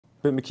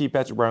Ben McKee,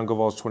 Patrick Brown, Go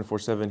Vols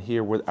 24/7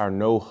 here with our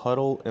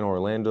No-Huddle in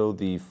Orlando,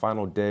 the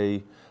final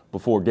day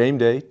before game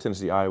day.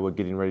 Tennessee, Iowa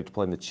getting ready to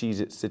play in the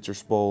Cheez-It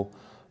Citrus Bowl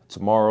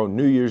tomorrow.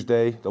 New Year's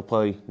Day, they'll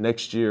play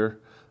next year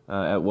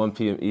at 1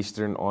 p.m.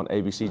 Eastern on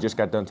ABC. Just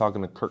got done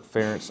talking to Kirk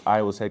Ferentz,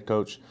 Iowa's head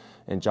coach,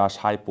 and Josh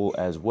Heupel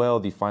as well,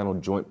 the final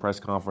joint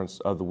press conference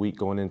of the week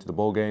going into the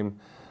bowl game.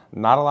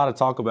 Not a lot of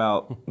talk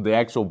about the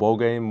actual bowl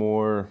game,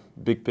 more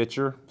big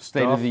picture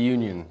State stuff. of the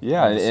Union.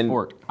 Yeah, and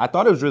sport. I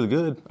thought it was really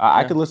good.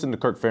 I could listen to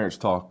Kirk Ferentz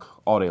talk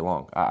all day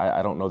long.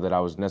 I don't know that I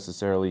was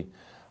necessarily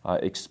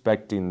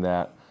expecting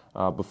that.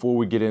 Before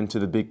we get into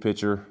the big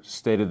picture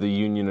State of the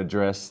Union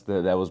address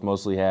that was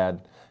mostly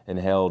had and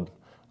held,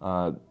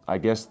 I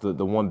guess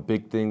the one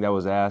big thing that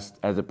was asked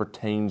as it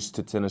pertains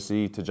to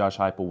Tennessee, to Josh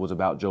Heupel, was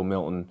about Joe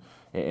Milton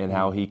and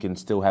how he can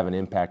still have an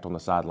impact on the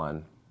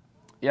sideline.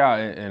 Yeah,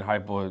 and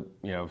Heupel,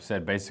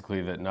 said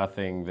basically that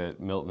nothing that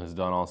Milton has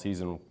done all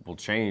season will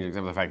change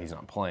except for the fact he's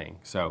not playing.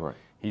 So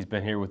He's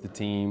been here with the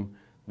team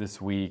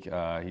this week.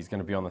 He's going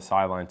to be on the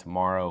sideline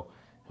tomorrow.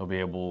 He'll be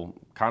able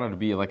kind of to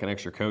be like an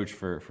extra coach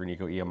for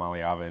Nico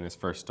Iamaleava in his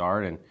first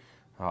start. And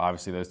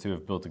obviously those two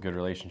have built a good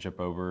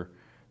relationship over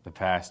the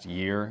past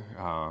year.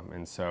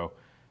 And so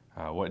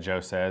what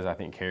Joe says, I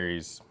think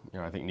carries,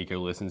 I think Nico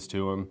listens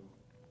to him.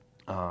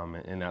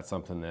 And that's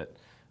something that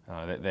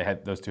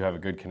those two have a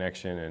good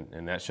connection,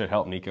 and that should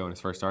help Nico in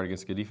his first start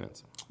against a good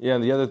defense. Yeah,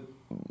 and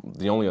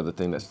the only other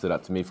thing that stood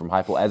out to me from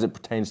Heupel as it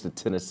pertains to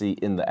Tennessee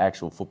in the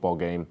actual football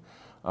game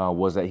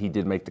was that he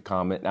did make the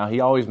comment. Now, he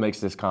always makes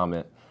this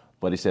comment,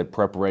 but he said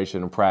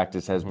preparation and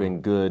practice has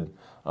been good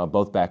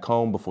both back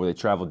home before they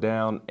traveled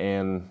down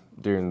and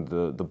during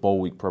the bowl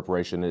week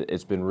preparation.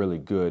 It's been really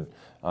good.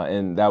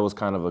 And that was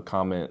kind of a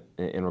comment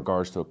in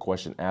regards to a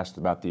question asked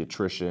about the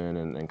attrition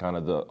and kind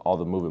of all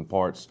the moving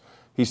parts.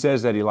 He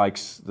says that he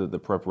likes the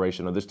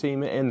preparation of this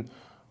team, and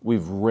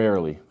we've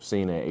rarely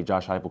seen a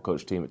Josh Heupel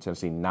coach team at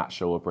Tennessee not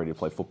show up ready to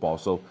play football.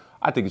 So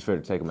I think it's fair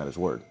to take him at his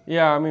word.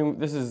 Yeah, I mean,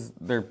 this is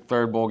their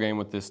third bowl game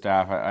with this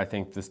staff. I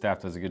think the staff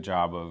does a good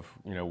job of,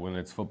 when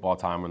it's football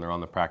time, when they're on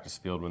the practice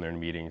field, when they're in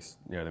meetings,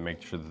 they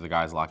make sure that the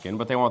guys lock in.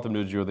 But they want them to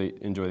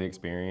enjoy the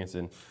experience,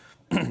 and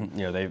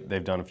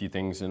they've done a few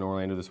things in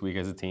Orlando this week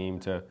as a team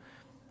to,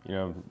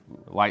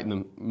 lighten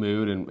the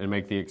mood and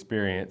make the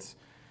experience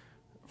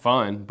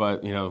fun.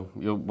 But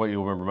what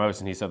you'll remember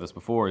most, and he said this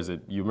before, is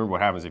that you remember what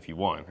happens if you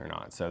won or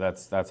not. So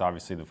that's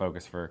obviously the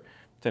focus for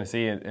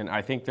Tennessee, and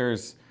I think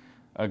there's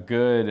a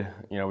good,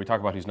 we talk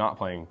about who's not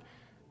playing.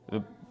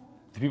 The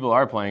people who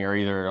are playing are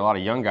either a lot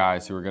of young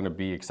guys who are going to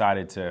be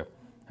excited to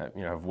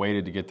have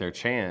waited to get their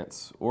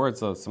chance, or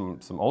it's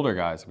some older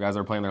guys that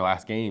are playing their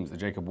last games, the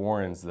Jacob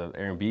Warrens, the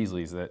Aaron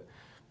Beasleys, that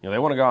they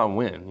want to go out and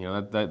win.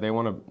 That they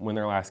want to win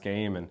their last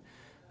game, and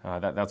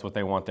that's what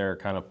they want their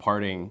kind of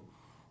parting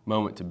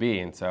moment to be.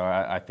 And so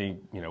I think,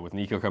 with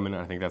Nico coming in,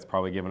 I think that's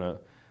probably given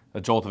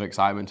a jolt of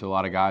excitement to a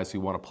lot of guys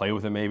who want to play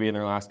with him maybe in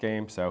their last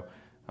game. So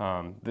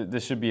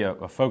this should be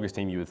a focus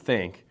team, you would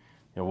think.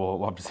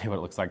 We'll have to see what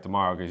it looks like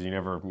tomorrow, because you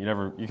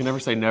can never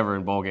say never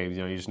in bowl games.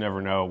 You just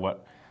never know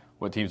what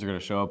teams are going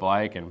to show up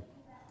like. And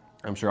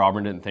I'm sure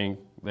Auburn didn't think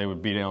they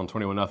would be down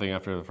 21-0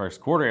 after the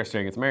first quarter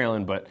yesterday against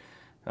Maryland, but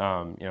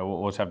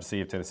we'll just have to see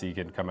if Tennessee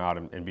can come out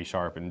and be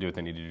sharp and do what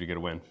they need to do to get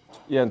a win.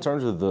 Yeah, in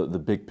terms of the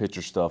big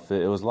picture stuff,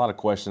 it was a lot of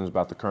questions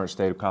about the current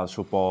state of college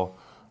football,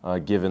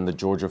 given the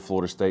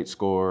Georgia-Florida State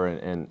score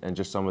and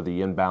just some of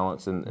the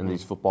imbalance in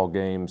these football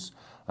games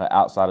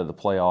outside of the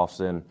playoffs.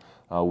 And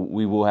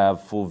we will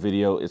have full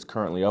video. It's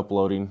currently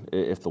uploading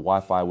if the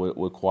Wi-Fi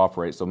would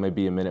cooperate, so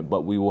maybe a minute,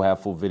 but we will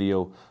have full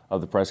video of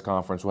the press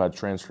conference. We'll have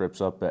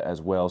transcripts up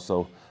as well,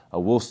 so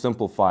we'll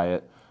simplify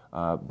it.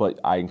 But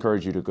I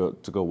encourage you to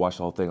go watch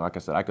the whole thing. Like I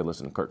said, I could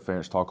listen to Kirk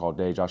Ferentz talk all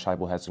day. Josh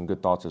Heupel had some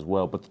good thoughts as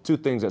well. But the two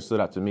things that stood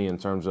out to me in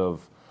terms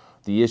of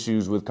the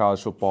issues with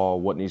college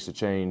football, what needs to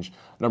change,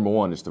 number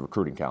one is the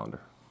recruiting calendar.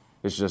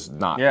 It's just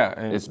not. Yeah,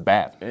 it's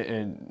bad.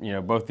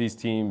 And both these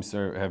teams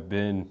have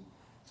been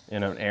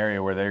in an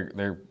area where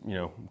they're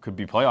could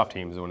be playoff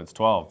teams when it's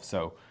 12.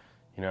 So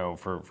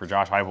for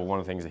Josh Heupel, one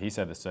of the things that he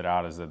said that stood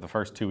out is that the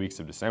first 2 weeks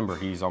of December,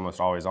 he's almost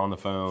always on the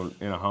phone,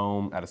 in a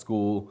home, at a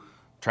school,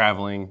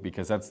 traveling,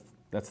 because that's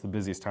the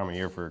busiest time of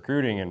year for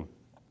recruiting. And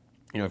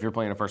if you're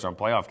playing a first round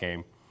playoff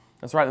game,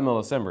 that's right in the middle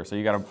of December, so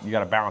you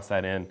gotta balance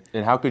that in.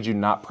 And how could you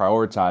not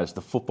prioritize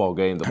the football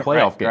game, the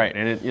playoff game? Right,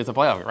 and it's a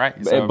playoff, right?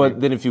 So, but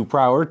then if you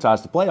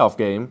prioritize the playoff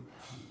game,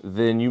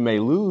 then you may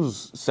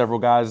lose several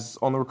guys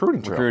on the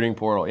recruiting trail. Recruiting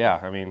portal, yeah.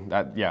 I mean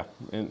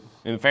And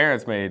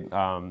Ferentz made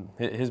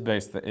his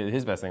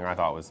best thing, I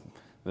thought, was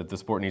that the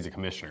sport needs a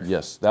commissioner.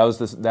 Yes, that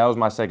was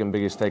my second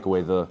biggest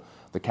takeaway.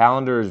 The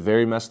calendar is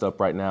very messed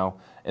up right now,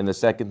 and the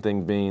second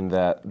thing being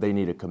that they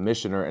need a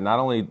commissioner. And not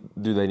only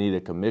do they need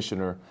a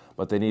commissioner,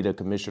 but they need a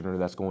commissioner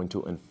that's going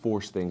to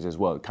enforce things as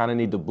well. Kind of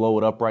need to blow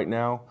it up right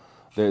now.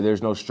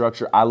 There's no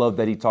structure. I love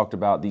that he talked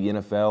about the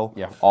NFL.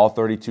 Yeah. All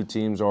 32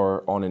 teams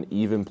are on an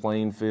even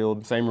playing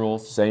field. Same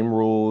rules. Same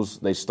rules.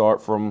 They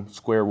start from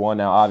square one.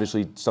 Now,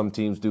 obviously, some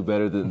teams do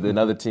better than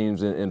other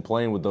teams in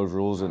playing with those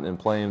rules and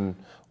playing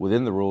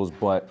within the rules,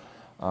 but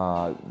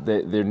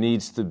There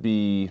needs to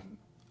be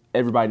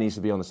everybody needs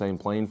to be on the same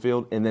playing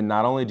field, and then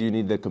not only do you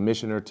need the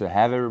commissioner to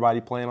have everybody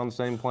playing on the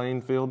same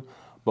playing field,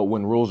 but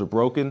when rules are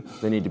broken,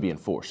 they need to be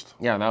enforced.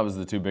 Yeah, and that was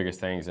the two biggest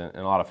things. And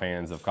a lot of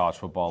fans of college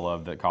football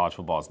love that college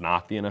football is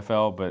not the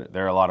NFL, but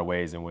there are a lot of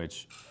ways in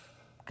which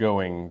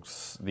going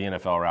the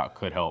NFL route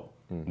could help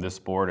this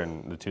sport,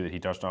 and the two that he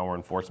touched on were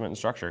enforcement and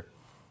structure.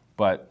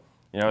 But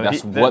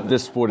that's what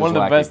this sport is lacking.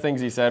 One of the best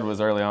things he said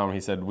was early on. He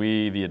said,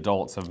 "We, the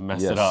adults, have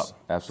messed it up."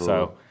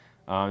 Absolutely.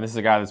 So this is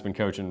a guy that's been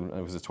coaching.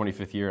 It was his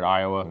 25th year at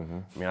Iowa.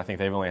 I mean, I think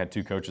they've only had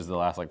 2 coaches the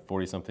last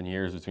 40-something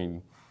years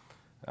between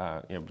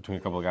a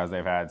couple of guys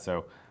they've had.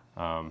 So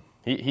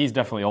he's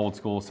definitely old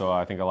school. So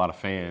I think a lot of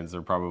fans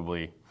are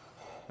probably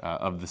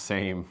of the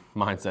same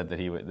mindset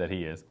that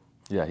he is.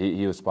 Yeah,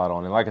 he was spot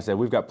on. And like I said,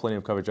 we've got plenty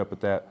of coverage up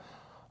at that.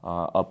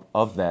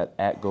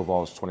 At Go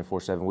Vols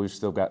 24/7. We've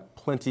still got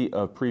plenty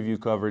of preview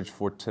coverage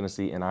for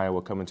Tennessee and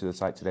Iowa coming to the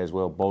site today as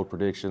well. Bold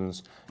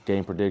predictions,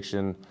 game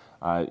prediction.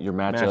 Your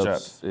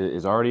matchups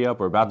is already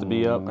up or about to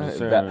be up.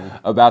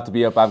 About to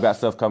be up. I've got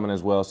stuff coming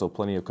as well, so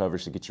plenty of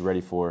coverage to get you ready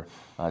for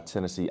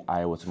Tennessee,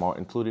 Iowa tomorrow,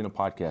 including a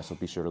podcast. So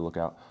be sure to look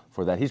out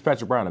for that. He's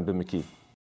Patrick Brown and Ben McKee.